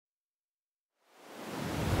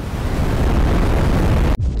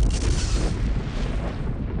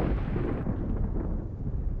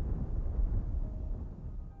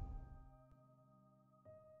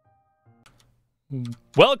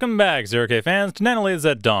Welcome back, 0K fans, to Nanoliz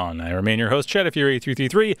at Dawn. I remain your host,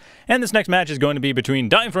 Fury333, and this next match is going to be between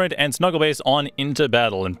DeinFreund and SnuggleBass on Into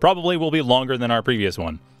Battle, and probably will be longer than our previous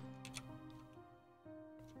one.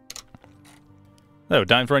 So,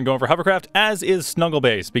 DeinFreund going for Hovercraft, as is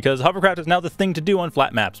SnuggleBass, because Hovercraft is now the thing to do on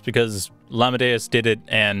flat maps, because Lamadeus did it,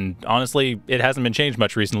 and honestly, it hasn't been changed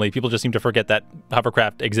much recently. People just seem to forget that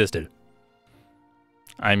Hovercraft existed.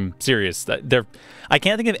 I'm serious. I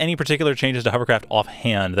can't think of any particular changes to Hovercraft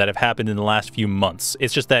offhand that have happened in the last few months.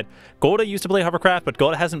 It's just that Golda used to play Hovercraft, but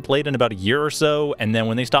Golda hasn't played in about a year or so, and then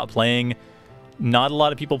when they stopped playing, not a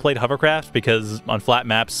lot of people played Hovercraft because on flat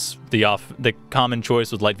maps, the common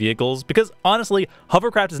choice was light vehicles, because honestly,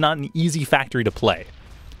 Hovercraft is not an easy factory to play.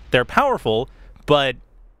 They're powerful, but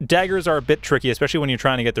daggers are a bit tricky, especially when you're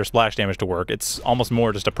trying to get their splash damage to work. It's almost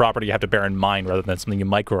more just a property you have to bear in mind rather than something you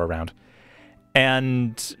micro around.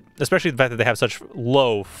 And especially the fact that they have such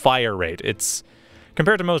low fire rate. It's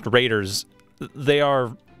compared to most raiders, they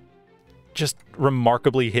are just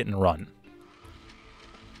remarkably hit and run.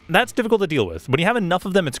 That's difficult to deal with. When you have enough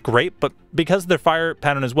of them, it's great, but because of their fire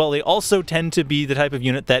pattern as well, they also tend to be the type of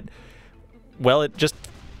unit that, well,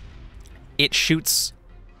 it shoots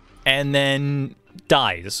and then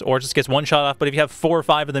dies, or just gets one shot off. But if you have 4 or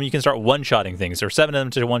 5 of them, you can start one-shotting things, or 7 of them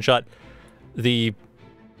to one-shot.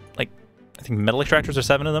 I think metal extractors are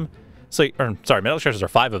 7 of them. So, sorry, metal extractors are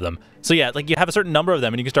 5 of them. So yeah, like you have a certain number of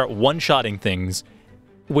them and you can start one-shotting things,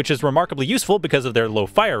 which is remarkably useful because of their low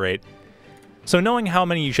fire rate. So knowing how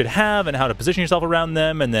many you should have and how to position yourself around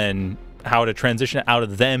them, and then how to transition out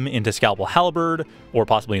of them into Scalpel Halberd, or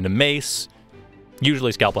possibly into Mace.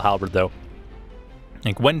 Usually Scalpel Halberd though.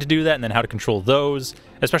 Like when to do that and then how to control those,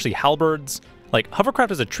 especially Halberds. Like Hovercraft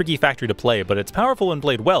is a tricky factory to play, but it's powerful when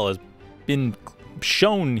played well, as been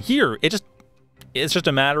shown here. It's just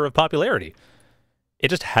a matter of popularity. It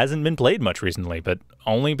just hasn't been played much recently, but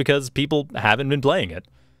only because people haven't been playing it.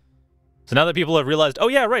 So now that people have realized, oh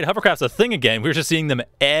yeah, right, Hovercraft's a thing again, we're just seeing them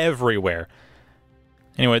everywhere.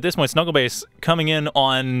 Anyway, at this point, SnuggleBass coming in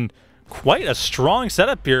on quite a strong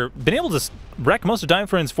setup here. Been able to wreck most of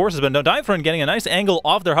DeinFreund's forces, but no, DeinFreund getting a nice angle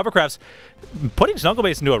off their Hovercrafts, putting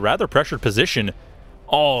SnuggleBass into a rather pressured position.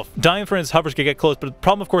 Oh, DeinFreund's hovers could get close, but the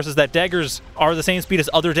problem, of course, is that daggers are the same speed as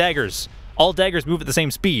other daggers. All daggers move at the same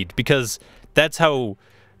speed, because that's how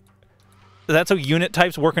unit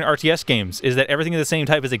types work in RTS games, is that everything of the same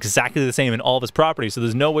type is exactly the same in all of its properties, so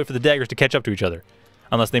there's no way for the daggers to catch up to each other,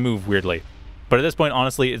 unless they move weirdly. But at this point,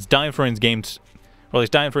 honestly, it's DeinFreund's game, or at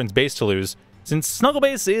least DeinFreund's base to lose, since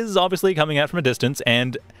SnuggleBass is obviously coming out from a distance,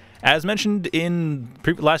 and as mentioned in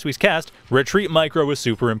last week's cast, retreat micro is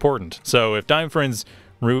super important. So if DeinFreund's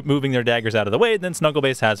moving their daggers out of the way, then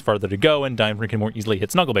SnuggleBass has farther to go, and DeinFreund can more easily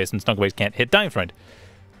hit SnuggleBass, and SnuggleBass can't hit DeinFreund.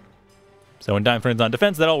 So when DeinFreund's on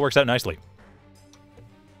defense, that all works out nicely.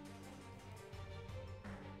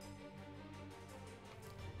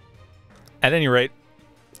 At any rate,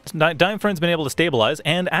 DeinFreund's been able to stabilize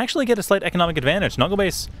and actually get a slight economic advantage.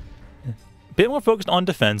 SnuggleBass, a bit more focused on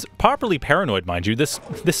defense, properly paranoid, mind you. This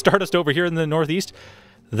Stardust over here in the northeast,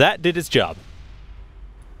 that did its job.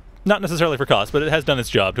 Not necessarily for cost, but it has done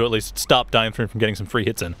its job to at least stop DeinFreund from getting some free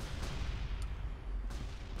hits in.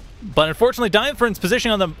 But unfortunately, DeinFreund's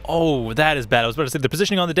positioning on them... Oh, that is bad. I was about to say the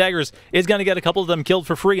positioning on the daggers is going to get a couple of them killed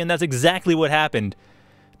for free, and that's exactly what happened.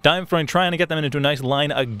 DeinFreund trying to get them into a nice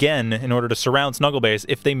line again in order to surround SnuggleBass.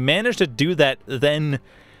 If they manage to do that, then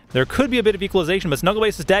there could be a bit of equalization, but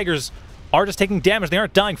SnuggleBass's daggers are just taking damage. They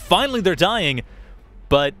aren't dying. Finally, they're dying,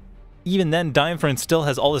 but even then, DeinFreund still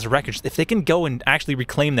has all this wreckage. If they can go and actually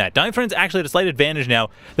reclaim that. DeinFreund's actually at a slight advantage now.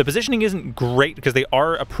 The positioning isn't great because they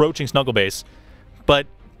are approaching SnuggleBass, but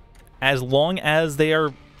as long as they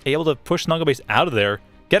are able to push SnuggleBass out of there,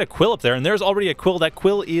 get a Quill up there, and there's already a Quill. That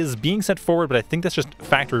Quill is being sent forward, but I think that's just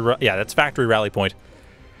factory... Yeah, that's factory rally point.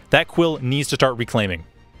 That Quill needs to start reclaiming.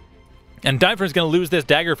 And DeinFreund's going to lose this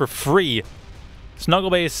dagger for free.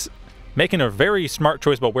 SnuggleBass making a very smart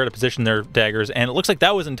choice about where to position their daggers, and it looks like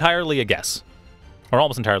that was entirely a guess. Or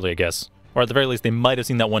almost entirely a guess. Or at the very least, they might have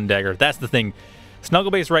seen that one dagger. That's the thing.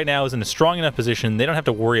 SnuggleBass right now is in a strong enough position, they don't have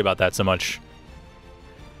to worry about that so much.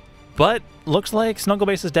 But looks like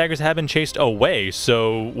SnuggleBass's daggers have been chased away,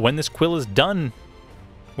 so when this Quill is done...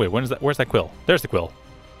 Wait, when is that? Where's that Quill? There's the Quill.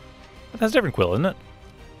 That's a different Quill, isn't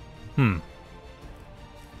it?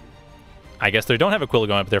 I guess they don't have a Quill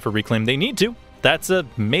going up there for reclaim. They need to. That's a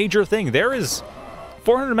major thing. There is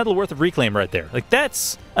 400 metal worth of reclaim right there. Like,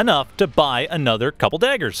 that's enough to buy another couple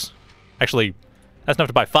daggers. Actually, that's enough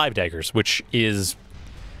to buy 5 daggers, which is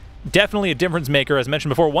definitely a difference maker. As mentioned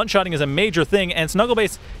before, one-shotting is a major thing, and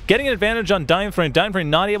SnuggleBass getting an advantage on DeinFreund. DeinFreund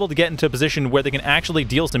not able to get into a position where they can actually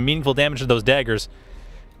deal some meaningful damage to those daggers.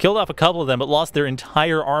 Killed off a couple of them, but lost their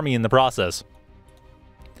entire army in the process.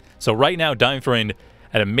 So right now, DeinFreund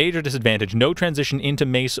at a major disadvantage. No transition into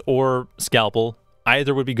Mace or Scalpel.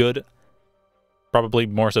 Either would be good. Probably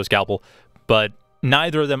more so Scalpel. But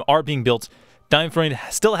neither of them are being built. DeinFreund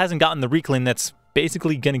still hasn't gotten the reclaim that's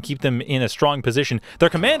basically going to keep them in a strong position. Their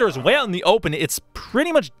commander is way out in the open. It's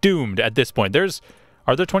pretty much doomed at this point.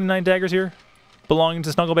 Are there 29 daggers here belonging to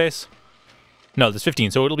SnuggleBass? No, there's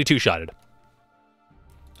 15, so it'll be two-shotted.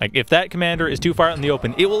 Like, if that commander is too far out in the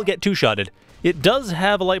open, it will get two-shotted. It does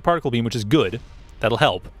have a light particle beam, which is good. That'll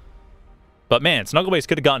help. But man, SnuggleBass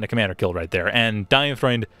could have gotten a commander kill right there. And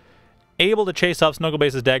DeinFreund able to chase off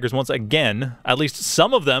SnuggleBass's daggers once again. At least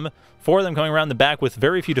some of them. 4 of them coming around the back with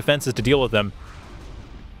very few defenses to deal with them.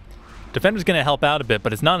 Defender's going to help out a bit,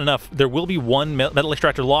 but it's not enough. There will be one metal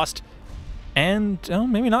extractor lost. And, oh,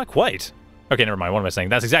 maybe not quite. Okay, never mind. What am I saying?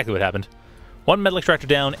 That's exactly what happened. One metal extractor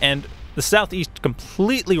down, and the southeast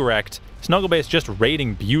completely wrecked. SnuggleBass just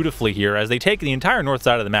raiding beautifully here as they take the entire north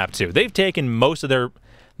side of the map, too. They've taken most of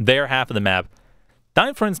their half of the map.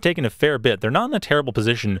 DeinFreund's taken a fair bit. They're not in a terrible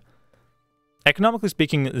position. Economically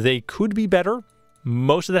speaking, they could be better.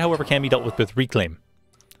 Most of that, however, can be dealt with reclaim.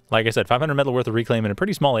 Like I said, 500 metal worth of reclaim in a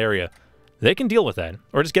pretty small area. They can deal with that.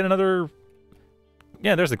 Or just get another...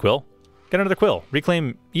 Yeah, there's the quill. Get another quill.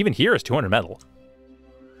 Reclaim, even here, is 200 metal.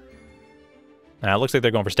 Now, it looks like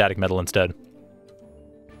they're going for static metal instead.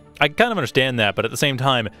 I kind of understand that, but at the same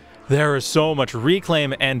time, there is so much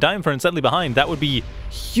reclaim, and DeinFreund suddenly behind. That would be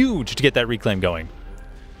huge to get that reclaim going.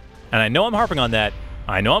 And I know I'm harping on that.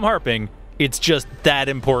 I know I'm harping. It's just that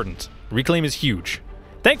important. Reclaim is huge.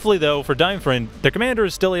 Thankfully, though, for DeinFreund, their commander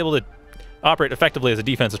is still able to operate effectively as a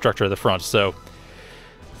defensive structure at the front, so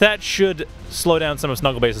that should slow down some of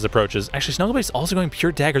SnuggleBass's approaches. Actually, SnuggleBass is also going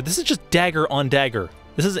pure dagger. This is just dagger on dagger.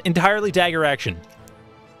 This is entirely dagger action.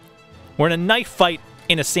 We're in a knife fight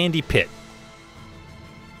in a sandy pit.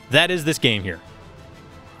 That is this game here.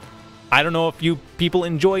 I don't know if you people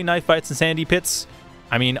enjoy knife fights in sandy pits.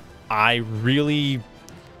 I mean, I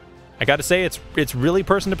gotta say, it's really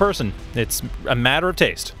person to person. It's a matter of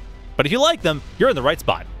taste. But if you like them, you're in the right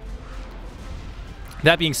spot.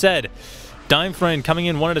 That being said, DeinFreund coming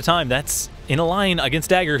in one at a time, that's in a line against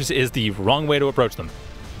daggers, is the wrong way to approach them.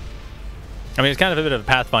 I mean, it's kind of a bit of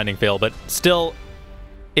a pathfinding fail, but still,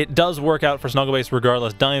 it does work out for SnuggleBass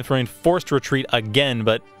regardless. DeinFreund forced to retreat again,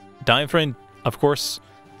 but DeinFreund, of course...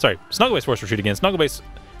 Sorry, SnuggleBass forced to retreat again. SnuggleBass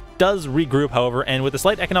does regroup, however, and with the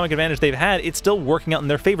slight economic advantage they've had, it's still working out in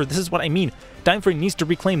their favor. This is what I mean. DeinFreund needs to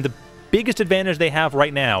reclaim. The biggest advantage they have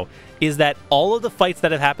right now is that all of the fights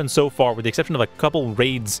that have happened so far, with the exception of a couple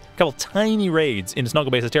raids, a couple tiny raids into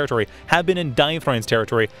SnuggleBass's territory, have been in DeinFreund's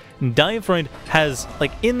territory. And DeinFreund has,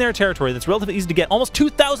 like, in their territory that's relatively easy to get, almost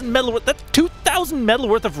 2,000 metal worth. That's 2,000 metal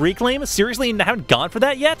worth of reclaim? Seriously, you haven't gone for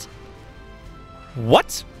that yet?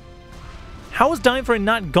 What? How has DeinFreund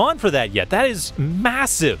not gone for that yet? That is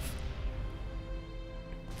massive.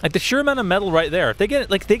 Like, the sheer amount of metal right there. If they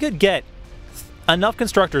get, like, they could get enough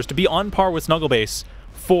constructors to be on par with SnuggleBass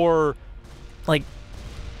for, like,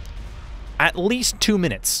 at least 2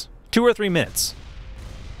 minutes. 2 or 3 minutes.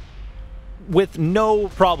 With no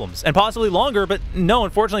problems. And possibly longer, but no,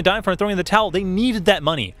 unfortunately, DeinFreund throwing in the towel. They needed that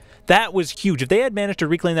money. That was huge. If they had managed to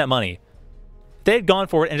reclaim that money, they had gone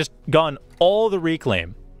for it and just gone all the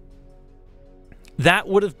reclaim, that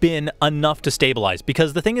would have been enough to stabilize.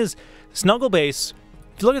 Because the thing is, SnuggleBass,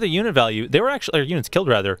 if you look at the unit value, they were actually, or units killed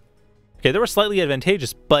rather, okay, they were slightly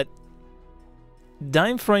advantageous, but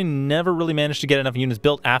DeinFreund never really managed to get enough units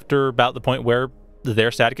built after about the point where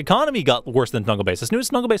their static economy got worse than SnuggleBass. As soon as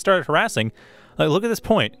SnuggleBass started harassing, like, look at this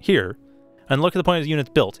point here, and look at the point of the units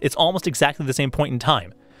built. It's almost exactly the same point in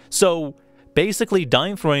time. So basically,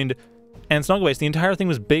 DeinFreund and SnuggleBass, the entire thing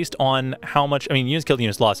was based on how much, I mean, units killed,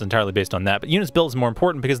 units lost is entirely based on that, but units built is more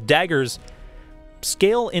important because daggers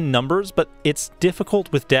scale in numbers, but it's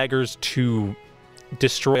difficult with daggers to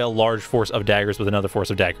destroy a large force of daggers with another force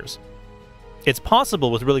of daggers. It's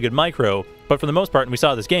possible with really good micro, but for the most part, and we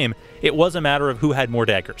saw this game, it was a matter of who had more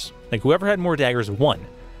daggers. Like, whoever had more daggers won.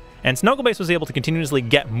 And SnuggleBass was able to continuously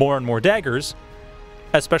get more and more daggers,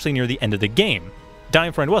 especially near the end of the game.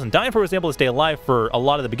 DeinFreund wasn't. DeinFreund was able to stay alive for a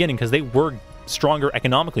lot of the beginning because they were stronger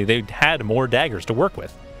economically. They had more daggers to work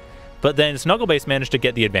with. But then SnuggleBass managed to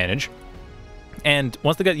get the advantage, and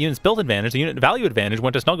once they got the units built advantage, the unit value advantage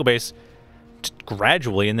went to SnuggleBass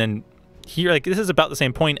gradually, and then here, like, this is about the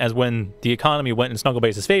same point as when the economy went in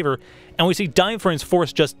SnuggleBass's favor, and we see DeinFreund's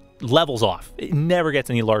force just levels off. It never gets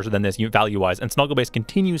any larger than this value-wise, and SnuggleBass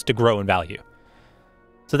continues to grow in value.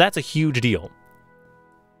 So that's a huge deal.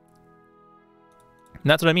 And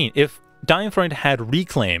that's what I mean. If DeinFreund had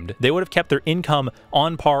reclaimed, they would have kept their income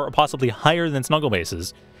on par or possibly higher than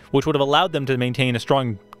SnuggleBass's, which would have allowed them to maintain a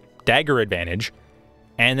strong dagger advantage,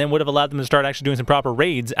 and then would have allowed them to start actually doing some proper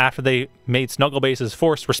raids after they made SnuggleBass's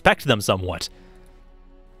force respect them somewhat.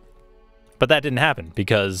 But that didn't happen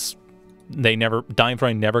because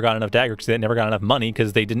DeinFreund never got enough daggers, because they never got enough money,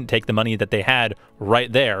 because they didn't take the money that they had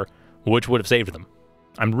right there, which would have saved them.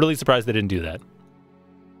 I'm really surprised they didn't do that.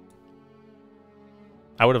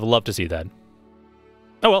 I would have loved to see that.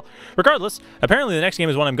 Oh well, regardless, apparently the next game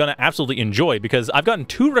is one I'm going to absolutely enjoy, because I've gotten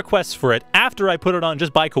 2 requests for it after I put it on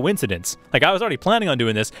just by coincidence. Like, I was already planning on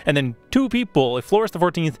doing this, and then 2 people, Floris the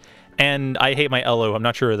 14th and I Hate My Elo, I'm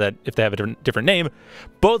not sure that if they have a different name,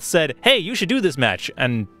 both said, hey, you should do this match,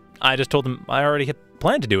 and I just told them I already had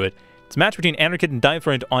planned to do it. It's a match between Anarkid and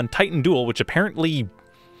DeinFreund on Titan Duel, which apparently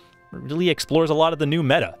really explores a lot of the new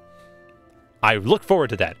meta. I look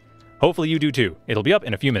forward to that. Hopefully you do too. It'll be up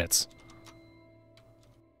in a few minutes.